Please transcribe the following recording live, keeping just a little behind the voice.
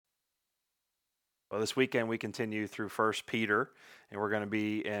Well, this weekend we continue through First Peter, and we're going to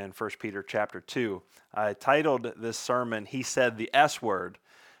be in First Peter chapter 2. I titled this sermon, He Said the S Word,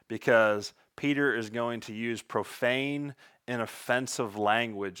 because Peter is going to use profane and offensive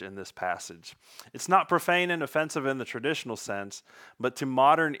language in this passage. It's not profane and offensive in the traditional sense, but to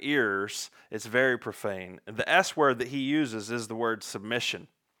modern ears, it's very profane. The S word that he uses is the word submission.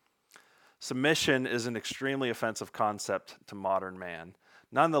 Submission is an extremely offensive concept to modern man.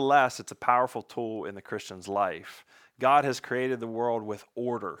 Nonetheless, it's a powerful tool in the Christian's life. God has created the world with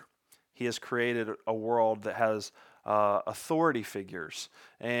order. He has created a world that has authority figures,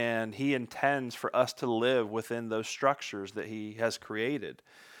 and He intends for us to live within those structures that He has created.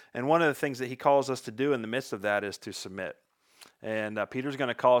 And one of the things that He calls us to do in the midst of that is to submit. And Peter's going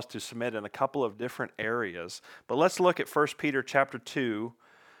to call us to submit in a couple of different areas. But let's look at 1 Peter chapter 2,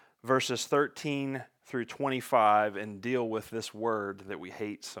 verses 13 through 25 and deal with this word that we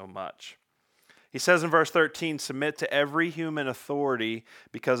hate so much. He says in verse 13, "Submit to every human authority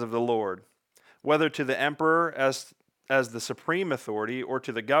because of the Lord, whether to the emperor as the supreme authority or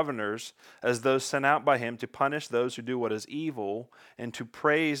to the governors as those sent out by him to punish those who do what is evil and to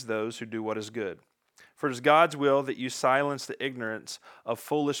praise those who do what is good. For it is God's will that you silence the ignorance of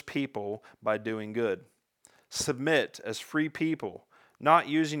foolish people by doing good. Submit as free people, not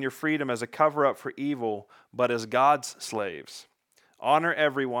using your freedom as a cover-up for evil, but as God's slaves. Honor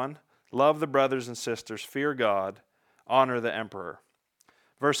everyone, love the brothers and sisters, fear God, honor the emperor."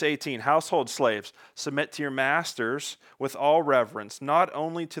 Verse 18, "Household slaves, submit to your masters with all reverence, not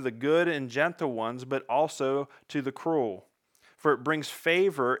only to the good and gentle ones, but also to the cruel. For it brings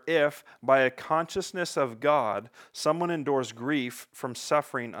favor if, by a consciousness of God, someone endures grief from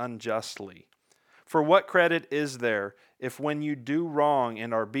suffering unjustly. For what credit is there if when you do wrong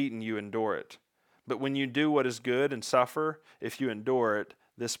and are beaten, you endure it? But when you do what is good and suffer, if you endure it,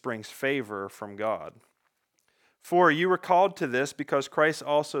 this brings favor from God. For you were called to this because Christ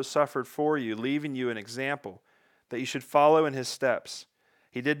also suffered for you, leaving you an example, that you should follow in his steps.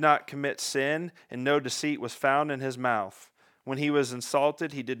 He did not commit sin, and no deceit was found in his mouth. When he was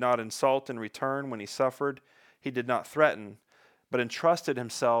insulted, he did not insult in return. When he suffered, he did not threaten, but entrusted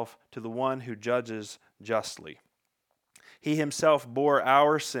himself to the one who judges justly. He himself bore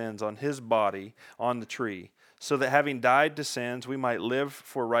our sins on his body on the tree, so that having died to sins, we might live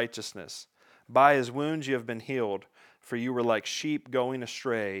for righteousness. By his wounds you have been healed, for you were like sheep going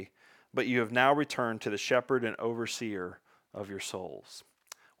astray, but you have now returned to the shepherd and overseer of your souls."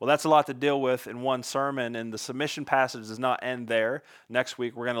 Well, that's a lot to deal with in one sermon, and the submission passage does not end there. Next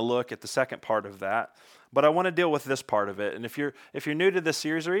week, we're going to look at the second part of that. But I want to deal with this part of it. And if you're new to this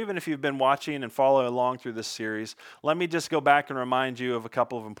series, or even if you've been watching and following along through this series, let me just go back and remind you of a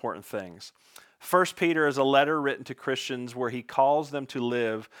couple of important things. First Peter is a letter written to Christians where he calls them to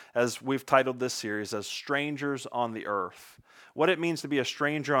live, as we've titled this series, as strangers on the earth. What it means to be a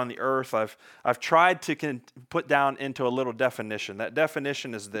stranger on the earth, I've tried to put down into a little definition. That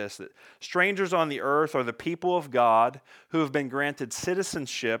definition is this, that strangers on the earth are the people of God who have been granted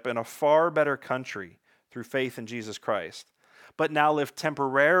citizenship in a far better country through faith in Jesus Christ, but now live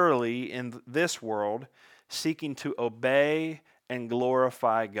temporarily in this world, seeking to obey and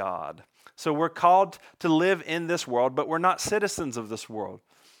glorify God. So we're called to live in this world, but we're not citizens of this world.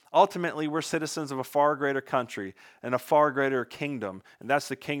 Ultimately, we're citizens of a far greater country and a far greater kingdom, and that's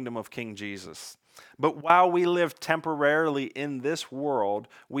the kingdom of King Jesus. But while we live temporarily in this world,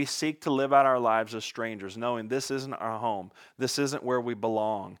 we seek to live out our lives as strangers, knowing this isn't our home. This isn't where we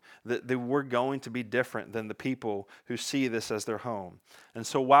belong. That we're going to be different than the people who see this as their home. And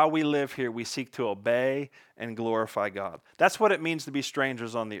so while we live here, we seek to obey and glorify God. That's what it means to be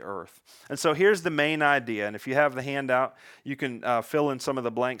strangers on the earth. And so here's the main idea. And if you have the handout, you can fill in some of the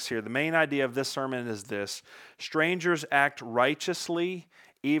blanks here. The main idea of this sermon is this: strangers act righteously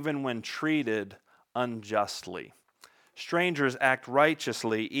even when treated unjustly. Strangers act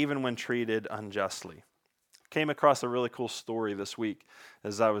righteously even when treated unjustly. Came across a really cool story this week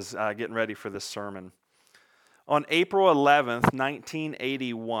as I was getting ready for this sermon. On April 11th,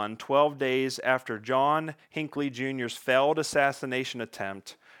 1981, 12 days after John Hinckley Jr.'s failed assassination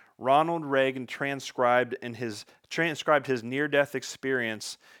attempt, Ronald Reagan transcribed his near-death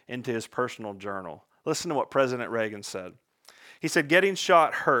experience into his personal journal. Listen to what President Reagan said. He said, "Getting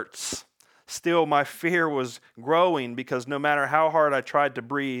shot hurts. Still, my fear was growing because no matter how hard I tried to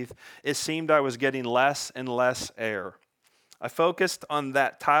breathe, it seemed I was getting less and less air. I focused on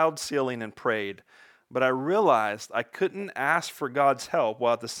that tiled ceiling and prayed, but I realized I couldn't ask for God's help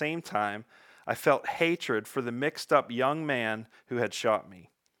while at the same time I felt hatred for the mixed up young man who had shot me.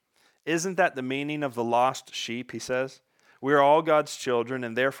 Isn't that the meaning of the lost sheep?" he says. We are all God's children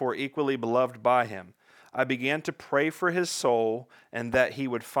and therefore equally beloved by him. I began to pray for his soul and that he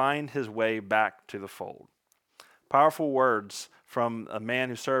would find his way back to the fold. Powerful words from a man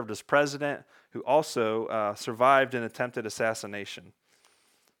who served as president, who also survived an attempted assassination.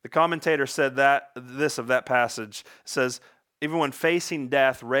 The commentator said this of that passage says, even when facing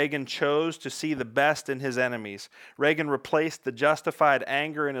death, Reagan chose to see the best in his enemies. Reagan replaced the justified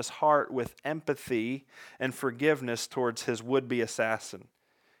anger in his heart with empathy and forgiveness towards his would-be assassin.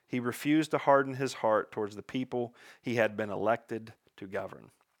 He refused to harden his heart towards the people he had been elected to govern.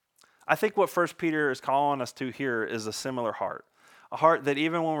 I think what 1 Peter is calling us to here is a similar heart. A heart that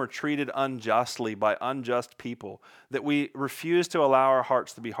even when we're treated unjustly by unjust people, that we refuse to allow our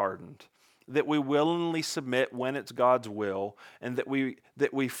hearts to be hardened. That we willingly submit when it's God's will, and that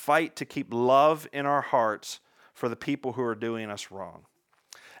we fight to keep love in our hearts for the people who are doing us wrong.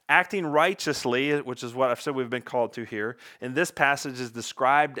 Acting righteously, which is what I've said we've been called to here, in this passage is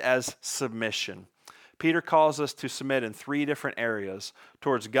described as submission. Peter calls us to submit in three different areas: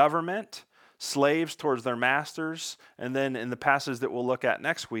 towards government, slaves towards their masters, and then in the passage that we'll look at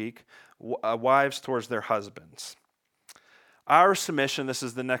next week, wives towards their husbands. Our submission, this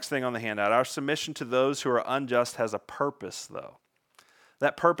is the next thing on the handout, our submission to those who are unjust has a purpose, though.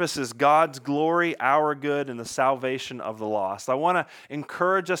 That purpose is God's glory, our good, and the salvation of the lost. I want to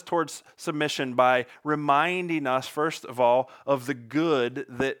encourage us towards submission by reminding us, first of all, of the good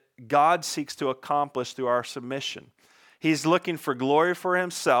that God seeks to accomplish through our submission. He's looking for glory for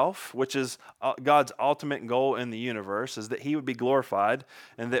himself, which is God's ultimate goal in the universe, is that he would be glorified,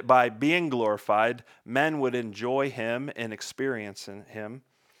 and that by being glorified, men would enjoy him and experience him.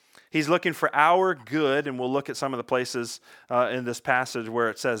 He's looking for our good, and we'll look at some of the places in this passage where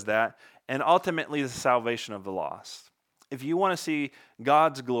it says that, and ultimately the salvation of the lost. If you want to see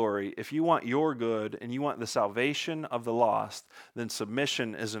God's glory, if you want your good, and you want the salvation of the lost, then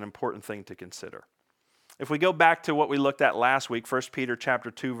submission is an important thing to consider. If we go back to what we looked at last week, 1 Peter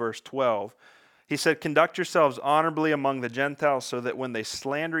chapter 2, verse 12, he said, "Conduct yourselves honorably among the Gentiles so that when they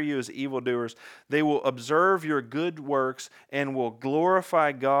slander you as evildoers, they will observe your good works and will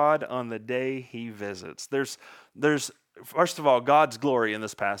glorify God on the day he visits." There's first of all, God's glory in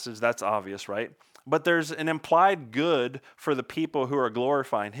this passage. That's obvious, right? But there's an implied good for the people who are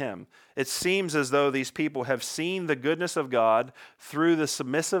glorifying him. It seems as though these people have seen the goodness of God through the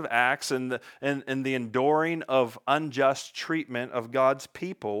submissive acts and the enduring of unjust treatment of God's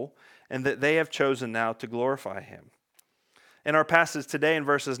people, and that they have chosen now to glorify him. In our passage today in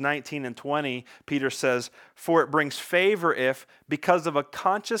verses 19 and 20, Peter says, "For it brings favor if, because of a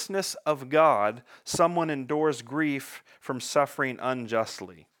consciousness of God, someone endures grief from suffering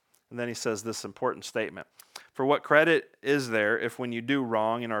unjustly." And then he says this important statement: "For what credit is there if when you do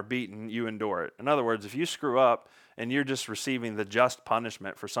wrong and are beaten, you endure it?" In other words, if you screw up and you're just receiving the just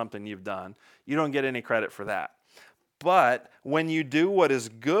punishment for something you've done, you don't get any credit for that. But when you do what is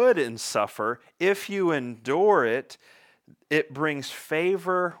good and suffer, if you endure it, it brings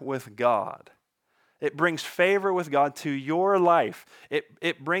favor with God. It brings favor with God to your life.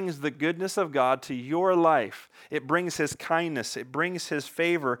 It brings the goodness of God to your life. It brings his kindness. It brings his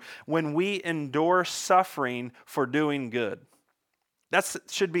favor when we endure suffering for doing good. That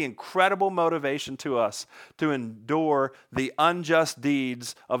should be incredible motivation to us to endure the unjust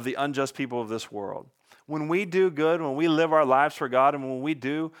deeds of the unjust people of this world. When we do good, when we live our lives for God, and when we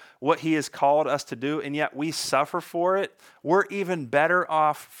do what he has called us to do, and yet we suffer for it, we're even better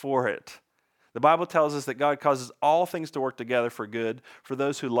off for it. The Bible tells us that God causes all things to work together for good for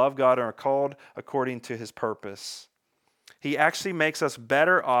those who love God and are called according to his purpose. He actually makes us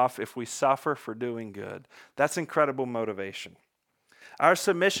better off if we suffer for doing good. That's incredible motivation. Our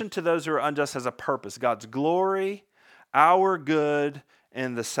submission to those who are unjust has a purpose: God's glory, our good,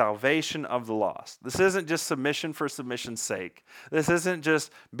 and the salvation of the lost. This isn't just submission for submission's sake. This isn't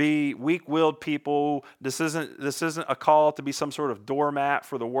just be weak-willed people. This isn't a call to be some sort of doormat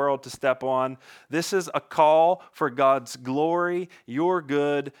for the world to step on. This is a call for God's glory, your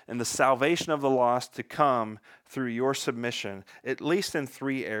good, and the salvation of the lost to come through your submission, at least in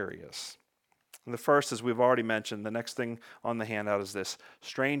three areas. And the first, as we've already mentioned, the next thing on the handout is this: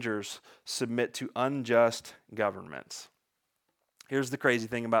 strangers submit to unjust governments. Here's the crazy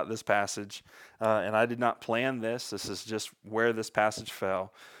thing about this passage, and I did not plan this. This is just where this passage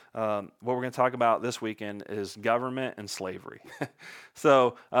fell. What we're going to talk about this weekend is government and slavery.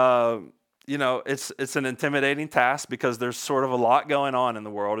 So, it's an intimidating task because there's sort of a lot going on in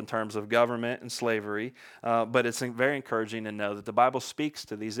the world in terms of government and slavery, but it's very encouraging to know that the Bible speaks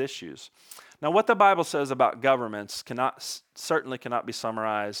to these issues. Now, what the Bible says about governments certainly cannot be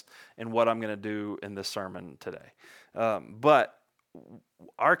summarized in what I'm going to do in this sermon today. But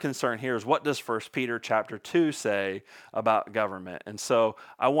our concern here is, what does 1 Peter chapter 2 say about government? And so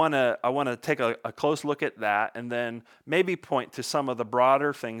I want to take a close look at that, and then maybe point to some of the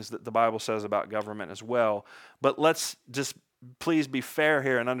broader things that the Bible says about government as well. But let's just please be fair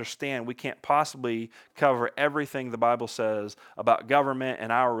here and understand we can't possibly cover everything the Bible says about government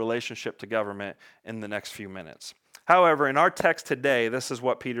and our relationship to government in the next few minutes. However, in our text today, this is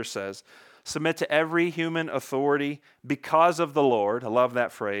what Peter says: submit to every human authority because of the Lord. I love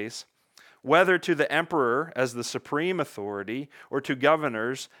that phrase. Whether to the emperor as the supreme authority, or to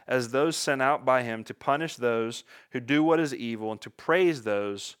governors as those sent out by him to punish those who do what is evil and to praise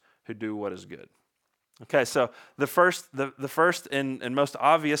those who do what is good. Okay, so the first and most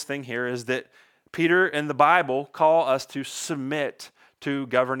obvious thing here is that Peter and the Bible call us to submit to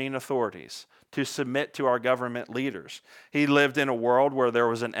governing authorities, to submit to our government leaders. He lived in a world where there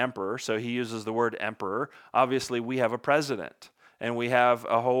was an emperor, so he uses the word emperor. Obviously, we have a president, and we have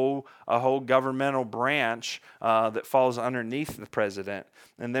a whole governmental branch that falls underneath the president.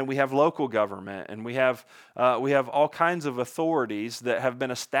 And then we have local government, and we have all kinds of authorities that have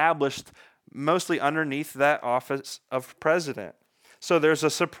been established mostly underneath that office of president. So there's a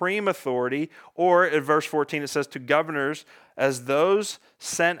supreme authority, or in verse 14 it says, to governors as those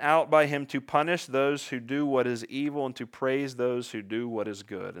sent out by him to punish those who do what is evil and to praise those who do what is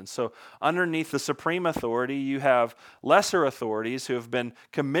good. And so underneath the supreme authority, you have lesser authorities who have been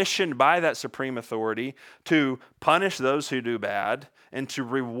commissioned by that supreme authority to punish those who do bad and to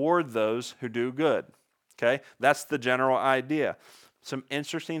reward those who do good. Okay? That's the general idea. Some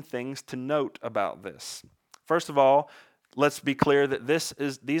interesting things to note about this. First of all, let's be clear that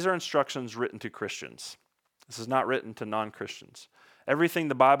these are instructions written to Christians. This is not written to non-Christians. Everything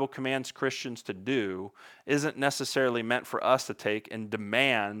the Bible commands Christians to do isn't necessarily meant for us to take and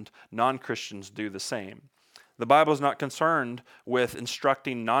demand non-Christians do the same. The Bible is not concerned with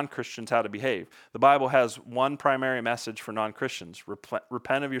instructing non-Christians how to behave. The Bible has one primary message for non-Christians: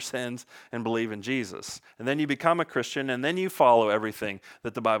 repent of your sins and believe in Jesus. And then you become a Christian, and then you follow everything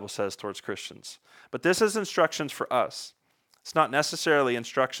that the Bible says towards Christians. But this is instructions for us. It's not necessarily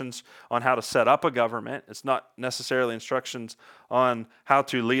instructions on how to set up a government. It's not necessarily instructions on how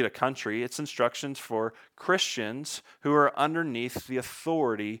to lead a country. It's instructions for Christians who are underneath the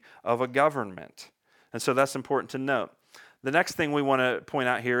authority of a government. And so that's important to note. The next thing we want to point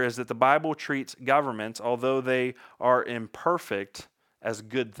out here is that the Bible treats governments, although they are imperfect, as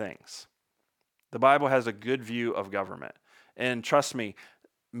good things. The Bible has a good view of government. And trust me,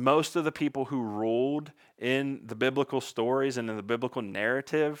 most of the people who ruled in the biblical stories and in the biblical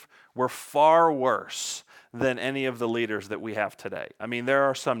narrative were far worse than any of the leaders that we have today. I mean, there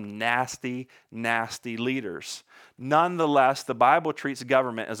are some nasty, nasty leaders. Nonetheless, the Bible treats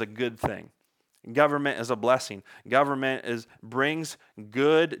government as a good thing. Government is a blessing. Government brings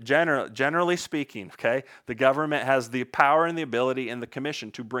good, generally speaking, okay? The government has the power and the ability and the commission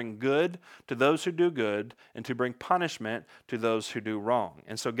to bring good to those who do good and to bring punishment to those who do wrong.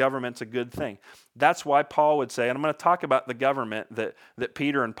 And so government's a good thing. That's why Paul would say, and I'm going to talk about the government that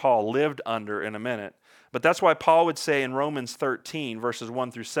Peter and Paul lived under in a minute, but that's why Paul would say in Romans 13, verses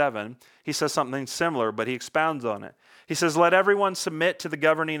 1 through 7, he says something similar, but he expounds on it. He says, let everyone submit to the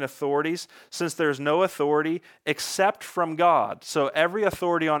governing authorities, since there is no authority except from God. So every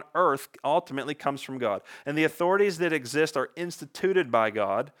authority on earth ultimately comes from God. And the authorities that exist are instituted by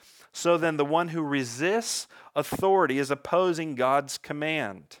God. So then the one who resists authority is opposing God's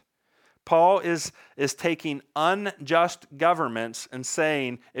command. Paul is taking unjust governments and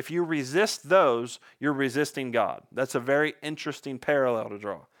saying, if you resist those, you're resisting God. That's a very interesting parallel to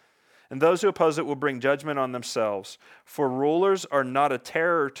draw. And those who oppose it will bring judgment on themselves. For rulers are not a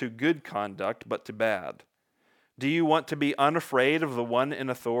terror to good conduct, but to bad. Do you want to be unafraid of the one in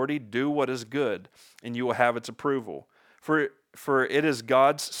authority? Do what is good, and you will have its approval. For it is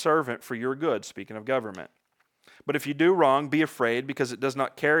God's servant for your good, speaking of government. But if you do wrong, be afraid, because it does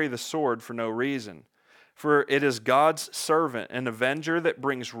not carry the sword for no reason. For it is God's servant, an avenger that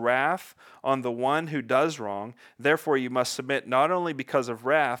brings wrath on the one who does wrong. Therefore you must submit not only because of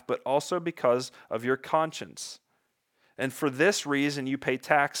wrath, but also because of your conscience. And for this reason you pay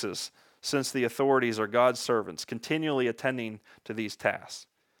taxes, since the authorities are God's servants, continually attending to these tasks.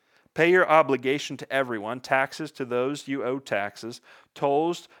 Pay your obligation to everyone, taxes to those you owe taxes,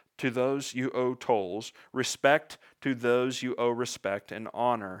 tolls to those you owe tolls, respect to those you owe respect, and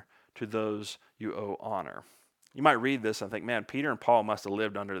honor to those you owe honor. You might read this and think, man, Peter and Paul must have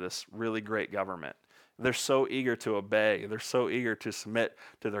lived under this really great government. They're so eager to obey. They're so eager to submit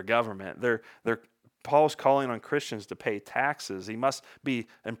to their government. They're Paul's calling on Christians to pay taxes. He must be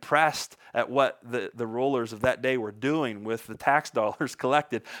impressed at what the rulers of that day were doing with the tax dollars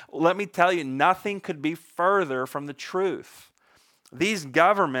collected. Let me tell you, nothing could be further from the truth. These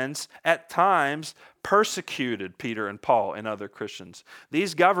governments at times persecuted Peter and Paul and other Christians.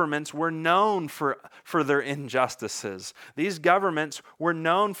 These governments were known for their injustices. These governments were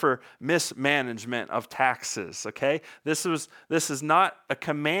known for mismanagement of taxes, okay? This is not a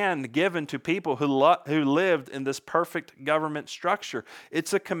command given to people who lived in this perfect government structure.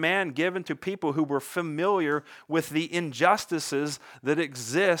 It's a command given to people who were familiar with the injustices that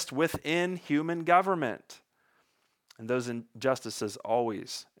exist within human government. And those injustices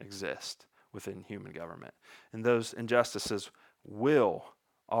always exist within human government. And those injustices will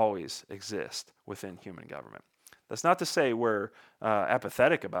always exist within human government. That's not to say we're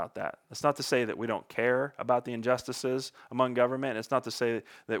apathetic about that. That's not to say that we don't care about the injustices among government. It's not to say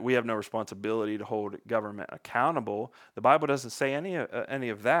that we have no responsibility to hold government accountable. The Bible doesn't say any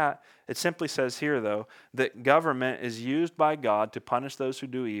of that. It simply says here, though, that government is used by God to punish those who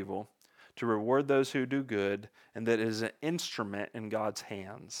do evil, to reward those who do good, and that it is an instrument in God's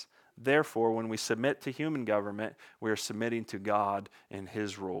hands. Therefore, when we submit to human government, we are submitting to God in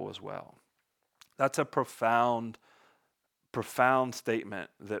His rule as well. That's a profound statement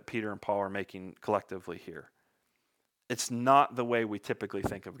that Peter and Paul are making collectively here. It's not the way we typically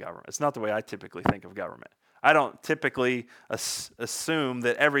think of government. It's not the way I typically think of government. I don't typically assume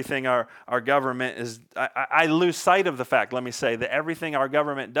that everything our government is, I lose sight of the fact, let me say, that everything our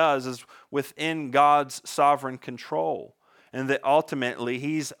government does is within God's sovereign control, and that ultimately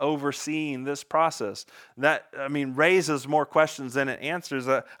He's overseeing this process. That, raises more questions than it answers,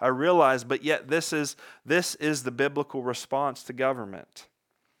 I realize, but yet this is the biblical response to government.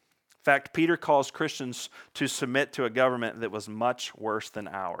 In fact, Peter calls Christians to submit to a government that was much worse than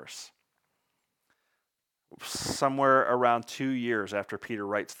ours. Somewhere around 2 years after Peter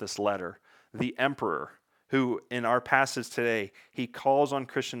writes this letter, the emperor, who in our passage today, he calls on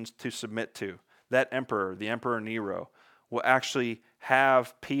Christians to submit to, that emperor, the Emperor Nero, will actually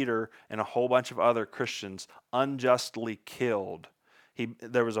have Peter and a whole bunch of other Christians unjustly killed.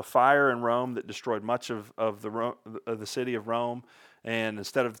 There was a fire in Rome that destroyed much of the city of Rome, and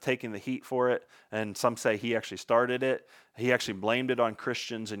instead of taking the heat for it, and some say he actually started it, he actually blamed it on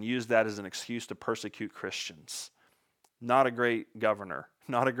Christians and used that as an excuse to persecute Christians. Not a great governor,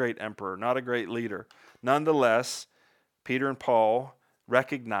 not a great emperor, not a great leader. Nonetheless, Peter and Paul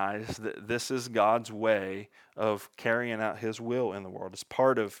recognize that this is God's way of carrying out His will in the world. It's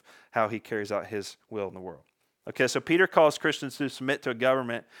part of how He carries out His will in the world. Okay, so Peter calls Christians to submit to a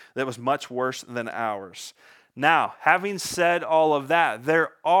government that was much worse than ours. Now, having said all of that, there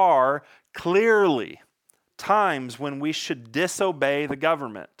are clearly times when we should disobey the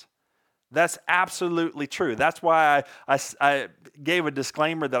government. That's absolutely true. That's why I gave a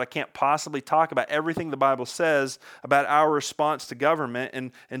disclaimer that I can't possibly talk about everything the Bible says about our response to government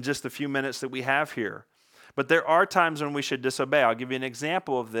in just the few minutes that we have here. But there are times when we should disobey. I'll give you an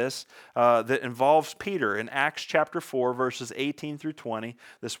example of this that involves Peter in Acts chapter 4, verses 18 through 20.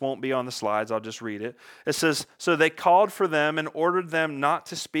 This won't be on the slides. I'll just read it. It says, "So they called for them and ordered them not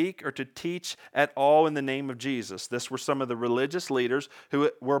to speak or to teach at all in the name of Jesus." This were some of the religious leaders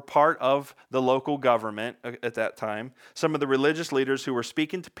who were part of the local government at that time. Some of the religious leaders who were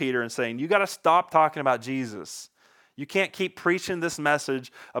speaking to Peter and saying, "You got to stop talking about Jesus. You can't keep preaching this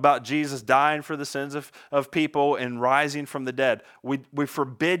message about Jesus dying for the sins of people and rising from the dead. We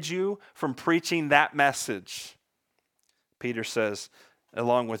forbid you from preaching that message." Peter says,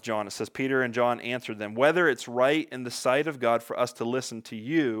 along with John, it says, Peter and John answered them, "Whether it's right in the sight of God for us to listen to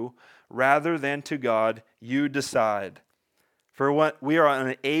you rather than to God, you decide. For what we are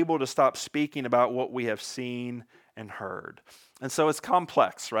unable to stop speaking about what we have seen and heard." And so it's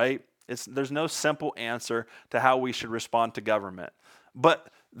complex, right? There's no simple answer to how we should respond to government. But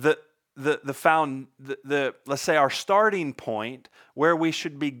let's say our starting point where we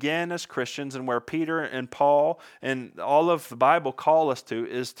should begin as Christians and where Peter and Paul and all of the Bible call us to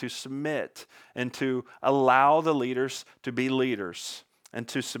is to submit and to allow the leaders to be leaders and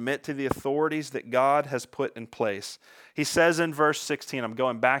to submit to the authorities that God has put in place. He says in verse 16, I'm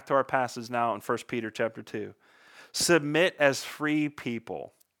going back to our passage now in 1 Peter chapter 2, "Submit as free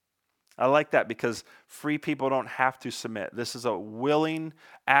people." I like that because free people don't have to submit. This is a willing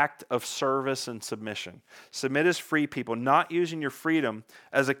act of service and submission. Submit as free people, not using your freedom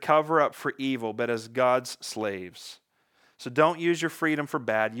as a cover-up for evil, but as God's slaves. So don't use your freedom for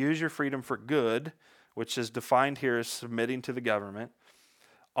bad. Use your freedom for good, which is defined here as submitting to the government.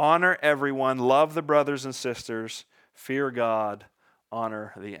 Honor everyone. Love the brothers and sisters. Fear God.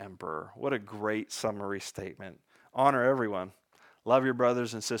 honor the emperor. What a great summary statement. Honor everyone. Love your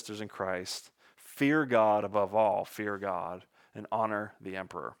brothers and sisters in Christ. Fear God above all. Fear God. And honor the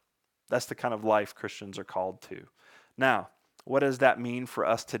emperor. That's the kind of life Christians are called to. Now, what does that mean for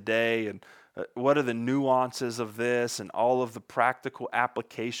us today? And what are the nuances of this and all of the practical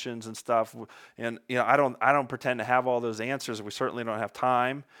applications and stuff? And I don't pretend to have all those answers. We certainly don't have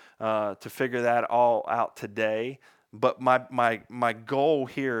time to figure that all out today. But my goal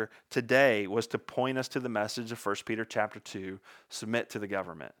here today was to point us to the message of 1 Peter chapter 2, submit to the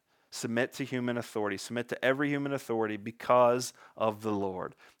government. Submit to human authority. Submit to every human authority because of the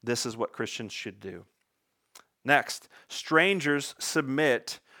Lord. This is what Christians should do. Next, strangers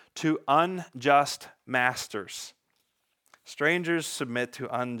submit to unjust masters. Strangers submit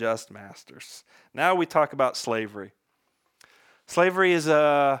to unjust masters. Now we talk about slavery. Slavery is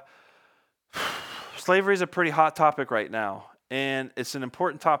a pretty hot topic right now. And it's an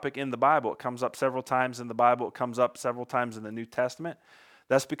important topic in the Bible. It comes up several times in the Bible. It comes up several times in the New Testament.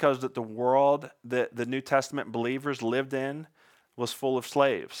 That's because that the world that the New Testament believers lived in was full of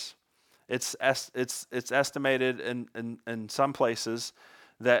slaves. It's estimated in some places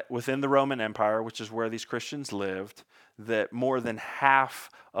that within the Roman Empire, which is where these Christians lived, that more than half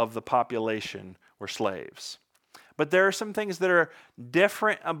of the population were slaves. But there are some things that are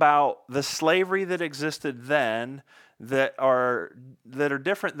different about the slavery that existed then that are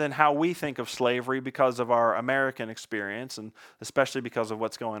different than how we think of slavery because of our American experience and especially because of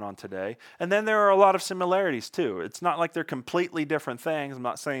what's going on today. And then there are a lot of similarities too. It's not like they're completely different things. I'm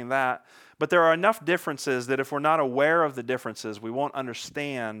not saying that. But there are enough differences that if we're not aware of the differences, we won't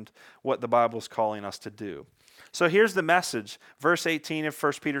understand what the Bible is calling us to do. So here's the message. Verse 18 of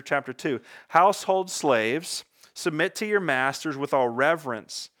 1 Peter chapter 2. Household slaves, submit to your masters with all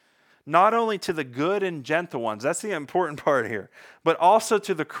reverence, not only to the good and gentle ones, that's the important part here, but also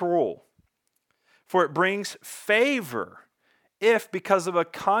to the cruel. For it brings favor if, because of a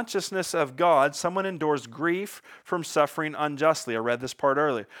consciousness of God, someone endures grief from suffering unjustly. I read this part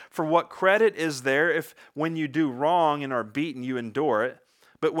earlier. For what credit is there if when you do wrong and are beaten, you endure it,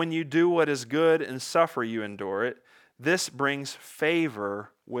 but when you do what is good and suffer, you endure it? This brings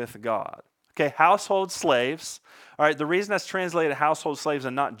favor with God. Okay, household slaves. All right, the reason that's translated household slaves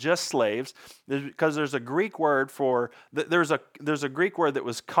and not just slaves is because there's a Greek word for there's a Greek word that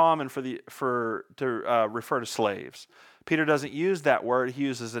was common to refer to slaves. Peter doesn't use that word; he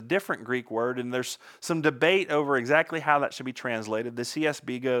uses a different Greek word, and there's some debate over exactly how that should be translated. The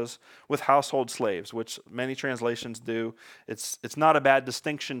CSB goes with household slaves, which many translations do. It's not a bad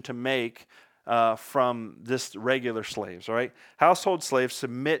distinction to make from just regular slaves. All right, household slaves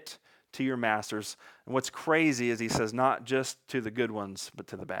submit to your masters. And what's crazy is he says not just to the good ones, but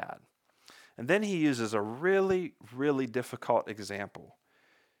to the bad. And then he uses a really, really difficult example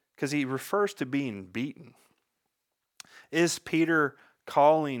because he refers to being beaten. Is Peter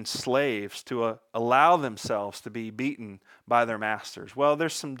calling slaves to allow themselves to be beaten by their masters? Well,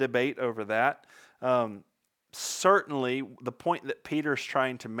 there's some debate over that. Certainly, the point that Peter's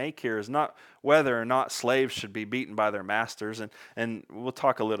trying to make here is not whether or not slaves should be beaten by their masters, and we'll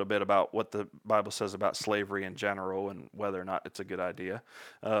talk a little bit about what the Bible says about slavery in general and whether or not it's a good idea.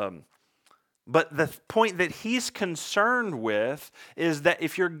 But the point that he's concerned with is that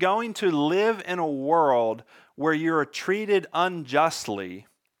if you're going to live in a world where you're treated unjustly,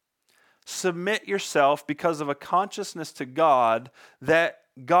 submit yourself because of a consciousness to God that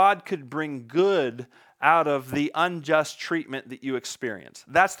God could bring good out of the unjust treatment that you experience.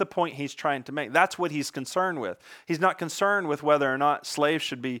 That's the point he's trying to make. That's what he's concerned with. He's not concerned with whether or not slaves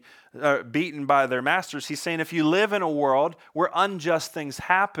should be beaten by their masters. He's saying if you live in a world where unjust things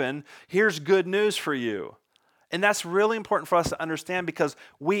happen, here's good news for you. And that's really important for us to understand because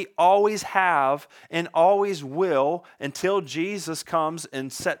we always have and always will until Jesus comes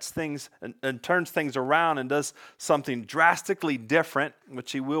and sets things and turns things around and does something drastically different,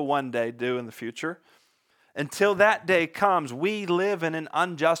 which he will one day do in the future. Until that day comes, we live in an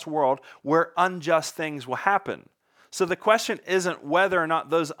unjust world where unjust things will happen. So the question isn't whether or not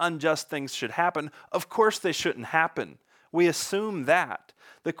those unjust things should happen. Of course they shouldn't happen. We assume that.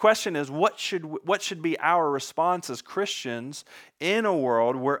 The question is, what should be our response as Christians in a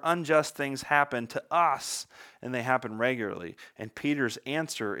world where unjust things happen to us, and they happen regularly? And Peter's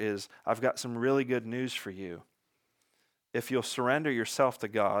answer is, I've got some really good news for you. If you'll surrender yourself to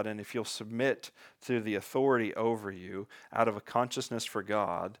God and if you'll submit to the authority over you out of a consciousness for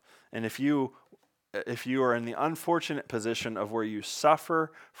God, and if you are in the unfortunate position of where you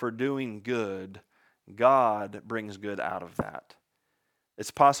suffer for doing good, God brings good out of that.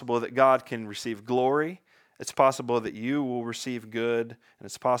 It's possible that God can receive glory It's possible that you will receive good, and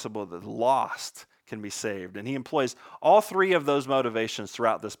it's possible that the lost can be saved. And he employs all three of those motivations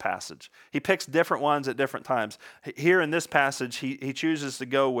throughout this passage. He picks different ones at different times. Here in this passage, he chooses to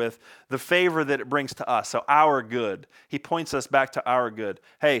go with the favor that it brings to us, so our good. He points us back to our good.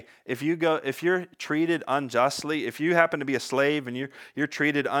 Hey, if you're treated unjustly, if you happen to be a slave and you're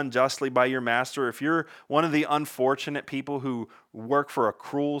treated unjustly by your master, if you're one of the unfortunate people who work for a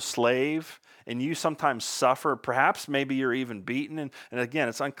cruel slave and you sometimes suffer, perhaps maybe you're even beaten, and again,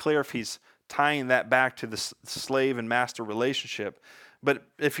 it's unclear if he's tying that back to the slave and master relationship. But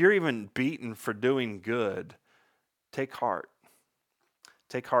if you're even beaten for doing good, take heart.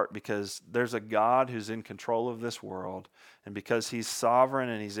 Take heart, because there's a God who's in control of this world, and because he's sovereign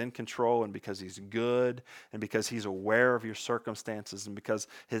and he's in control, and because he's good, and because he's aware of your circumstances, and because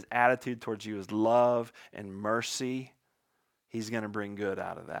his attitude towards you is love and mercy, he's going to bring good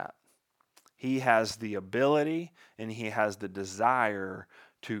out of that. He has the ability and he has the desire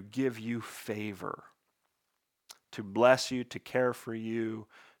to give you favor, to bless you, to care for you,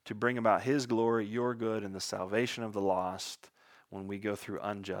 to bring about his glory, your good, and the salvation of the lost when we go through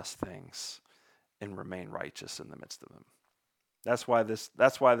unjust things and remain righteous in the midst of them. That's why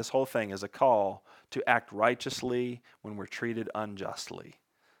this whole thing is a call to act righteously when we're treated unjustly,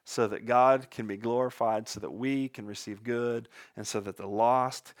 so that God can be glorified, so that we can receive good, and so that the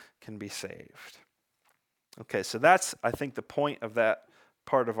lost can be saved. Okay, so that's, I think, the point of that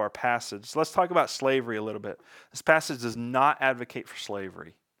part of our passage. So let's talk about slavery a little bit. This passage does not advocate for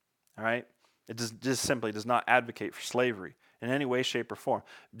slavery, all right? It just simply does not advocate for slavery in any way, shape, or form.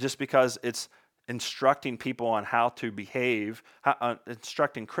 Just because it's instructing people on how to behave,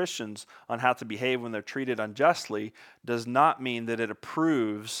 instructing Christians on how to behave when they're treated unjustly, does not mean that it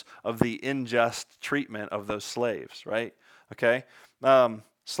approves of the unjust treatment of those slaves, right? Okay?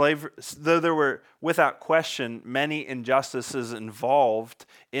 Though there were, without question, many injustices involved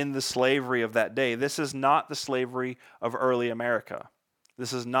in the slavery of that day, this is not the slavery of early America.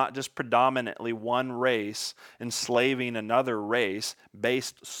 This is not just predominantly one race enslaving another race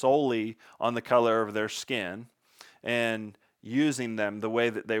based solely on the color of their skin and using them the way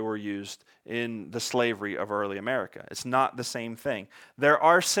that they were used in the slavery of early America. It's not the same thing. There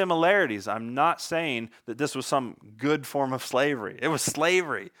are similarities. I'm not saying that this was some good form of slavery. It was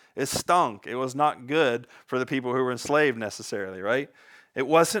slavery. It stunk. It was not good for the people who were enslaved necessarily, right? It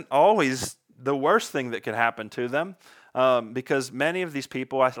wasn't always the worst thing that could happen to them. Because many of these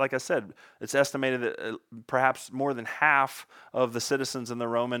people, like I said, it's estimated that perhaps more than half of the citizens in the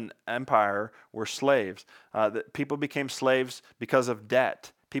Roman Empire were slaves. That people became slaves because of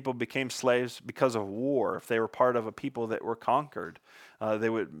debt. People became slaves because of war. If they were part of a people that were conquered, they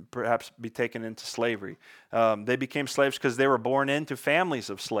would perhaps be taken into slavery. They became slaves because they were born into families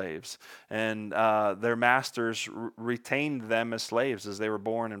of slaves, and their masters retained them as slaves as they were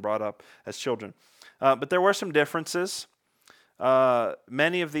born and brought up as children. But there were some differences.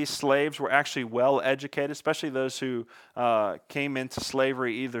 Many of these slaves were actually well educated, especially those who came into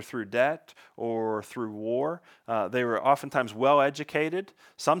slavery either through debt or through war. They were oftentimes well educated.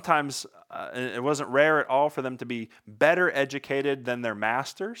 Sometimes it wasn't rare at all for them to be better educated than their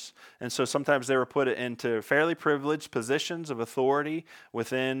masters. And so sometimes they were put into fairly privileged positions of authority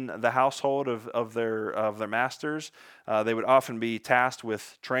within the household of their masters. They would often be tasked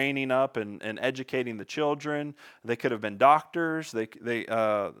with training up and educating the children. They could have been doctors.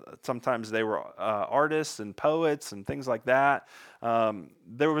 Sometimes they were artists and poets and things like that.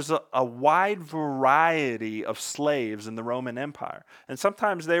 There was a wide variety of slaves in the Roman Empire. And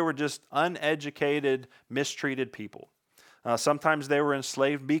sometimes they were just uneducated, mistreated people. Sometimes they were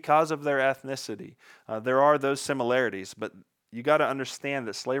enslaved because of their ethnicity. There are those similarities, but you got to understand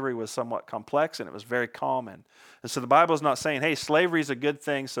that slavery was somewhat complex and it was very common. And so the Bible is not saying, hey, slavery is a good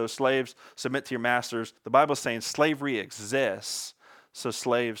thing, so slaves submit to your masters. The Bible is saying slavery exists, so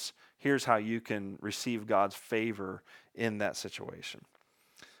slaves, here's how you can receive God's favor in that situation.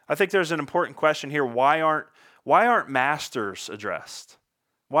 I think there's an important question here. Why aren't masters addressed?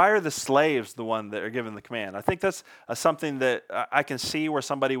 Why are the slaves the one that are given the command? I think that's something that I can see where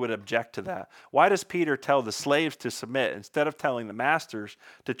somebody would object to that. Why does Peter tell the slaves to submit instead of telling the masters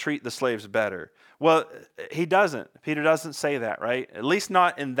to treat the slaves better? Well, he doesn't. Peter doesn't say that, right? At least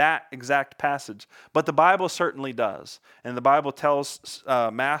not in that exact passage. But the Bible certainly does. And the Bible tells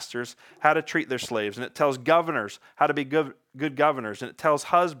masters how to treat their slaves. And it tells governors how to be good governors, and it tells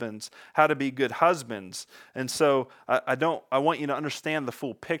husbands how to be good husbands. And so I want you to understand the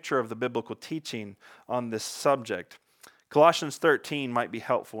full picture of the biblical teaching on this subject. Colossians 13 might be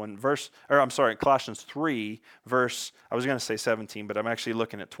helpful in Colossians 3, I was going to say 17, but I'm actually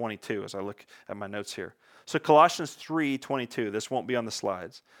looking at 22 as I look at my notes here. So Colossians 3:22, this won't be on the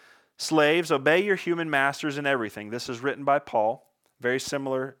slides. Slaves, obey your human masters in everything. This is written by Paul. Very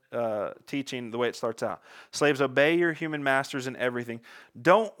similar teaching, the way it starts out. Slaves, obey your human masters in everything.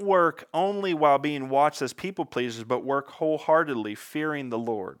 Don't work only while being watched as people pleasers, but work wholeheartedly, fearing the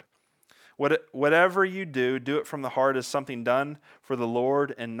Lord. Whatever you do, do it from the heart as something done for the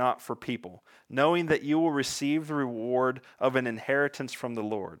Lord and not for people, knowing that you will receive the reward of an inheritance from the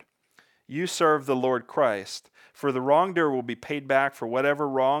Lord. You serve the Lord Christ, for the wrongdoer will be paid back for whatever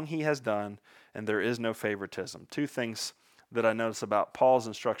wrong he has done, and there is no favoritism. Two things that I notice about Paul's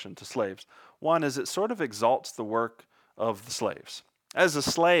instruction to slaves. One is it sort of exalts the work of the slaves. As a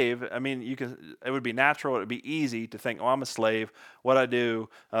slave, I mean, it would be natural, it would be easy to think, oh, I'm a slave, what I do,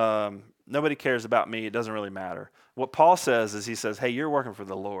 nobody cares about me, it doesn't really matter. What Paul says is he says, hey, you're working for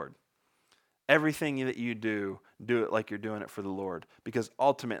the Lord. Everything that you do it like you're doing it for the Lord, because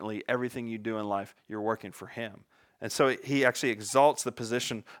ultimately everything you do in life, you're working for him. And so he actually exalts the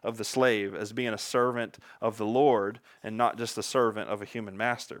position of the slave as being a servant of the Lord and not just a servant of a human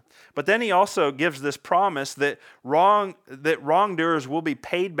master. But then he also gives this promise that wrongdoers will be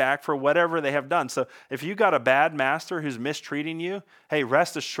paid back for whatever they have done. So if you got a bad master who's mistreating you, hey,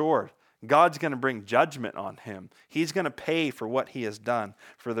 rest assured, God's going to bring judgment on him. He's going to pay for what he has done,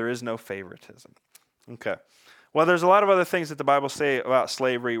 for there is no favoritism. Okay. Well, there's a lot of other things that the Bible say about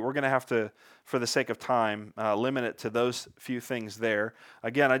slavery. We're going to have to, for the sake of time, limit it to those few things there.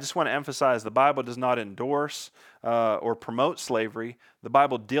 Again, I just want to emphasize the Bible does not endorse or promote slavery. The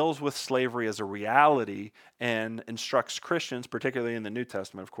Bible deals with slavery as a reality and instructs Christians, particularly in the New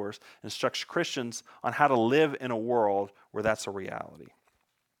Testament, of course, instructs Christians on how to live in a world where that's a reality.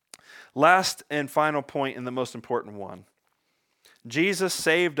 Last and final point, and the most important one. Jesus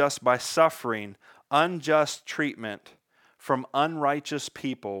saved us by suffering unjust treatment from unrighteous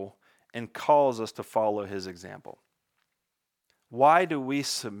people and calls us to follow his example. Why do we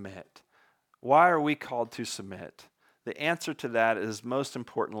submit? Why are we called to submit? The answer to that is, most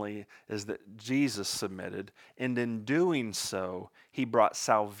importantly, is that Jesus submitted, and in doing so, he brought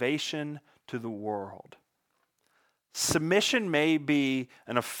salvation to the world. Submission may be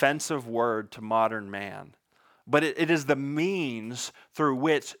an offensive word to modern man, but it is the means through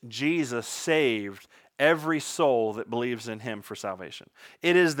which Jesus saved every soul that believes in him for salvation.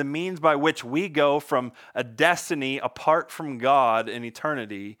 It is the means by which we go from a destiny apart from God in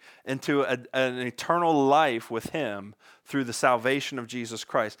eternity into an eternal life with him through the salvation of Jesus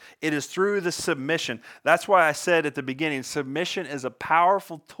Christ. It is through the submission. That's why I said at the beginning, submission is a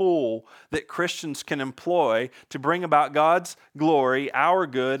powerful tool that Christians can employ to bring about God's glory, our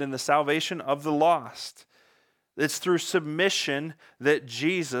good, and the salvation of the lost. It's through submission that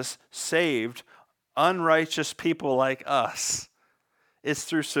Jesus saved unrighteous people like us. It's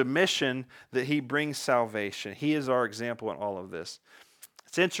through submission that he brings salvation. He is our example in all of this.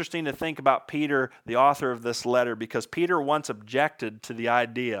 It's interesting to think about Peter, the author of this letter, because Peter once objected to the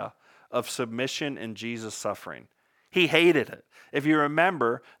idea of submission and Jesus suffering. He hated it. If you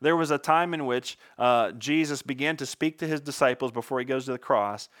remember, there was a time in which Jesus began to speak to his disciples before he goes to the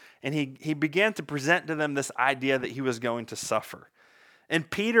cross, and he began to present to them this idea that he was going to suffer. And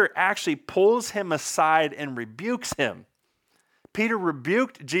Peter actually pulls him aside and rebukes him. Peter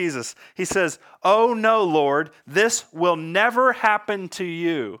rebuked Jesus. He says, "Oh no, Lord, this will never happen to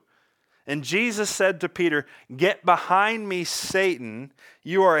you." And Jesus said to Peter, "Get behind me, Satan.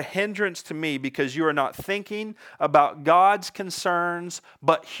 You are a hindrance to me because you are not thinking about God's concerns,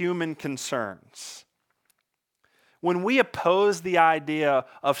 but human concerns." When we oppose the idea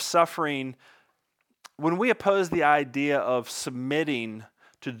of suffering, when we oppose the idea of submitting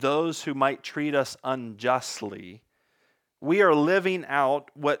to those who might treat us unjustly, we are living out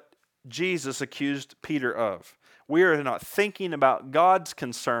what Jesus accused Peter of. We are not thinking about God's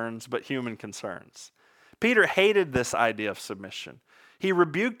concerns, but human concerns. Peter hated this idea of submission. He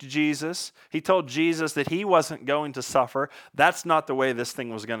rebuked Jesus. He told Jesus that he wasn't going to suffer. That's not the way this thing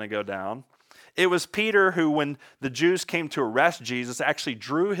was going to go down. It was Peter who, when the Jews came to arrest Jesus, actually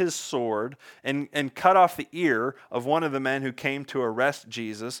drew his sword and cut off the ear of one of the men who came to arrest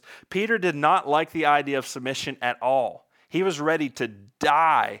Jesus. Peter did not like the idea of submission at all. He was ready to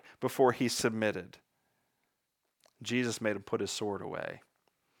die before he submitted. Jesus made him put his sword away.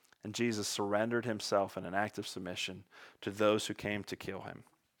 And Jesus surrendered himself in an act of submission to those who came to kill him.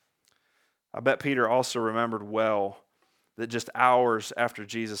 I bet Peter also remembered well that just hours after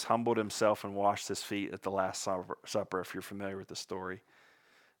Jesus humbled himself and washed his feet at the Last Supper, if you're familiar with the story,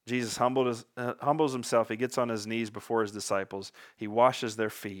 Jesus humbles himself. He gets on his knees before his disciples. He washes their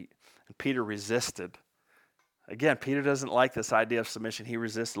feet. And Peter resisted. Again, Peter doesn't like this idea of submission. He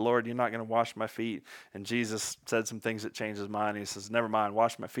resists, Lord, you're not going to wash my feet. And Jesus said some things that changed his mind. He says, never mind,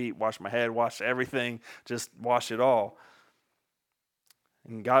 wash my feet, wash my head, wash everything, just wash it all.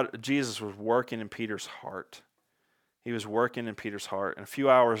 And Jesus was working in Peter's heart. He was working in Peter's heart. And a few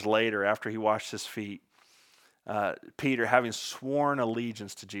hours later, after he washed his feet, Peter, having sworn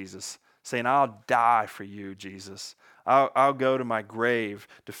allegiance to Jesus, saying, I'll die for you, Jesus. I'll go to my grave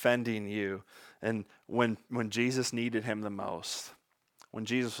defending you. And when Jesus needed him the most, when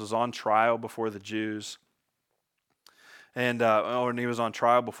Jesus was on trial before the Jews, and when he was on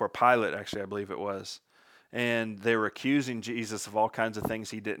trial before Pilate, actually, I believe it was, and they were accusing Jesus of all kinds of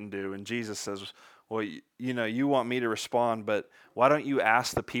things he didn't do. And Jesus says, well, you want me to respond, but why don't you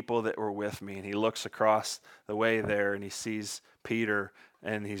ask the people that were with me? And he looks across the way there and he sees Peter,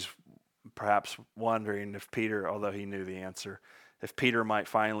 and he's perhaps wondering if Peter, although he knew the answer, if Peter might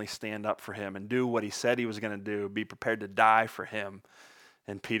finally stand up for him and do what he said he was going to do, be prepared to die for him.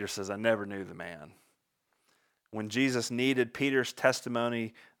 And Peter says, I never knew the man. When Jesus needed Peter's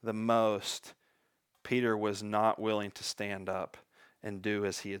testimony the most, Peter was not willing to stand up and do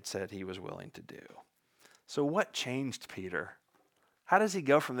as he had said he was willing to do. So what changed Peter? How does he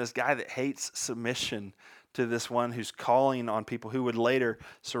go from this guy that hates submission to this one who's calling on people who would later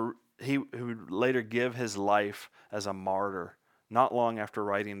give his life as a martyr not long after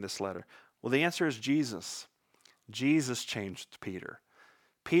writing this letter? Well, the answer is Jesus. Jesus changed Peter.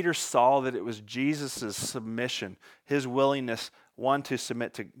 Peter saw that it was Jesus' submission, his willingness, one, to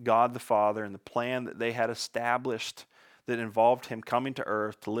submit to God the Father and the plan that they had established that involved him coming to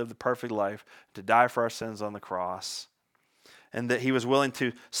earth to live the perfect life, to die for our sins on the cross, and that he was willing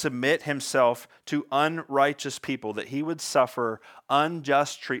to submit himself to unrighteous people, that he would suffer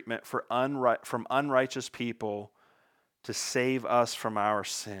unjust treatment from unrighteous people to save us from our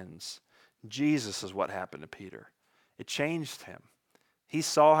sins. Jesus is what happened to Peter. It changed him. He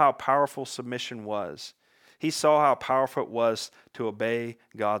saw how powerful submission was. He saw how powerful it was to obey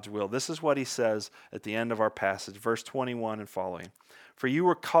God's will. This is what he says at the end of our passage, verse 21 and following. For you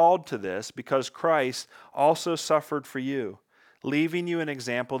were called to this because Christ also suffered for you, leaving you an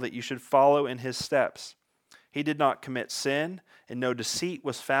example that you should follow in his steps. He did not commit sin, and no deceit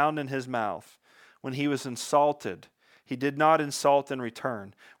was found in his mouth. When he was insulted, he did not insult in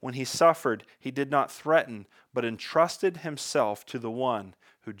return. When he suffered, he did not threaten, but entrusted himself to the one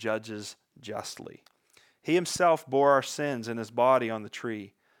who judges justly. He himself bore our sins in his body on the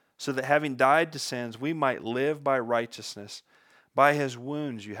tree, so that having died to sins, we might live by righteousness. By his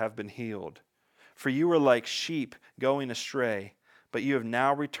wounds you have been healed. For you were like sheep going astray, but you have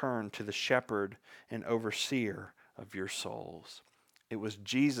now returned to the shepherd and overseer of your souls. It was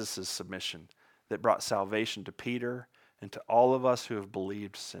Jesus' submission that brought salvation to Peter and to all of us who have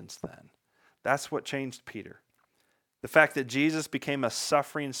believed since then. That's what changed Peter. The fact that Jesus became a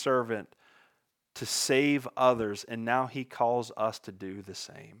suffering servant to save others, and now he calls us to do the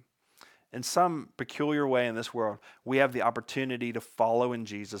same. In some peculiar way in this world, we have the opportunity to follow in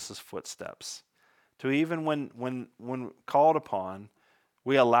Jesus' footsteps. To even when called upon,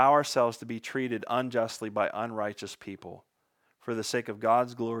 we allow ourselves to be treated unjustly by unrighteous people for the sake of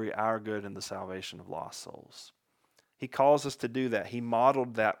God's glory, our good, and the salvation of lost souls. He calls us to do that. He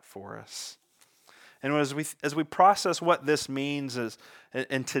modeled that for us. And as we process what this means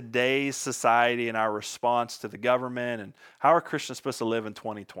in today's society and our response to the government, and how are Christians supposed to live in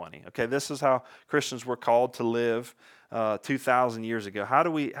 2020? Okay, this is how Christians were called to live 2,000 years ago. How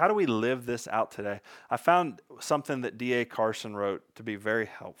do we live this out today? I found something that D.A. Carson wrote to be very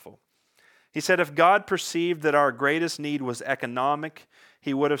helpful. He said, if God perceived that our greatest need was economic,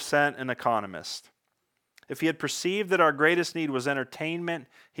 he would have sent an economist. If he had perceived that our greatest need was entertainment,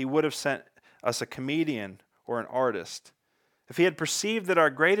 he would have sent us a comedian or an artist. If he had perceived that our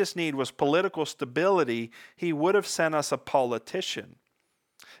greatest need was political stability, he would have sent us a politician.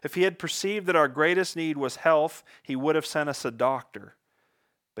 If he had perceived that our greatest need was health, he would have sent us a doctor.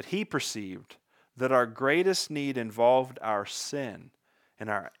 But he perceived that our greatest need involved our sin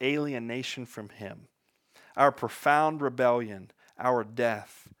and our alienation from him, our profound rebellion, our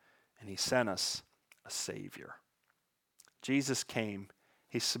death, and he sent us a Savior. Jesus came.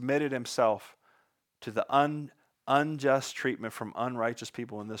 He submitted himself to the unjust treatment from unrighteous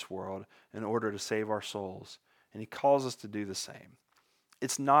people in this world in order to save our souls. And he calls us to do the same.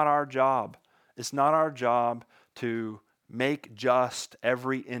 It's not our job. It's not our job to make just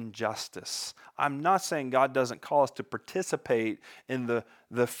every injustice. I'm not saying God doesn't call us to participate in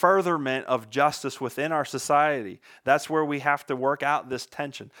the furtherment of justice within our society. That's where we have to work out this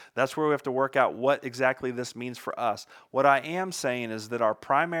tension. That's where we have to work out what exactly this means for us. What I am saying is that our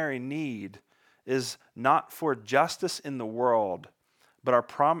primary need is not for justice in the world, but our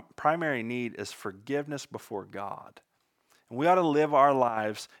primary need is forgiveness before God. And we ought to live our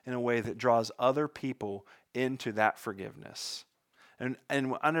lives in a way that draws other people into that forgiveness. And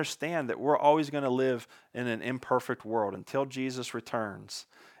understand that we're always going to live in an imperfect world until Jesus returns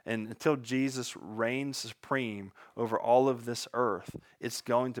and until Jesus reigns supreme over all of this earth. It's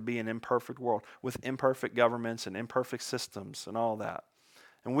going to be an imperfect world with imperfect governments and imperfect systems and all that.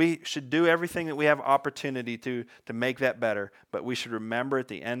 And we should do everything that we have opportunity to make that better. But we should remember at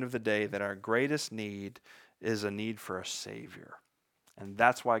the end of the day that our greatest need is a need for a Savior. And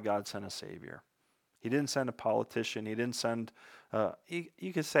that's why God sent a Savior. He didn't send a politician. He didn't send,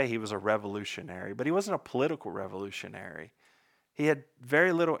 you could say he was a revolutionary, but he wasn't a political revolutionary. He had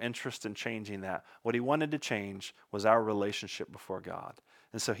very little interest in changing that. What he wanted to change was our relationship before God.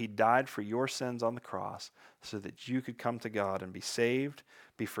 And so he died for your sins on the cross so that you could come to God and be saved,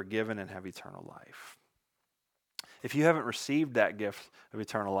 be forgiven, and have eternal life. If you haven't received that gift of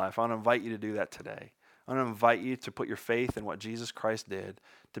eternal life, I want to invite you to do that today. I want to invite you to put your faith in what Jesus Christ did,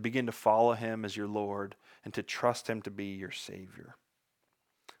 to begin to follow him as your Lord, and to trust him to be your Savior.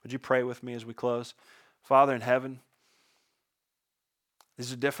 Would you pray with me as we close? Father in heaven,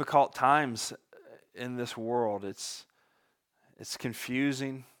 these are difficult times in this world. It's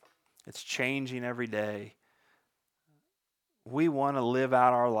confusing. It's changing every day. We want to live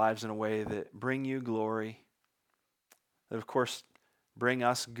out our lives in a way that bring you glory, that of course bring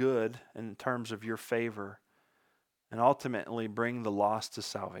us good in terms of your favor, and ultimately bring the lost to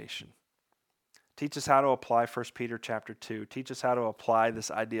salvation. Teach us how to apply 1 Peter chapter 2. Teach us how to apply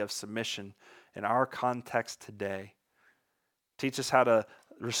this idea of submission in our context today. Teach us how to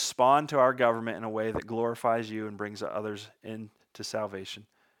respond to our government in a way that glorifies you and brings others into salvation.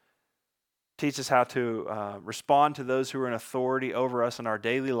 Teach us how to respond to those who are in authority over us in our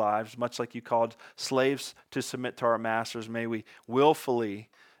daily lives, much like you called slaves to submit to our masters. May we willfully,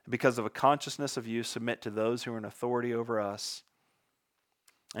 because of a consciousness of you, submit to those who are in authority over us.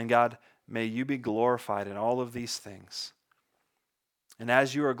 And God, may you be glorified in all of these things. And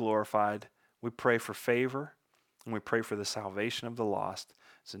as you are glorified, we pray for favor and we pray for the salvation of the lost.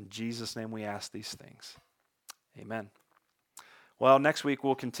 It's in Jesus' name we ask these things. Amen. Well, next week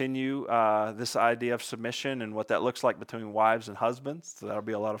we'll continue this idea of submission and what that looks like between wives and husbands. So that'll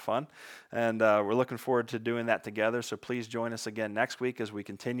be a lot of fun. And we're looking forward to doing that together. So please join us again next week as we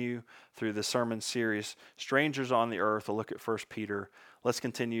continue through the sermon series, Strangers on the Earth. We'll look at 1 Peter. Let's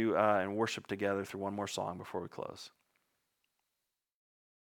continue and worship together through one more song before we close.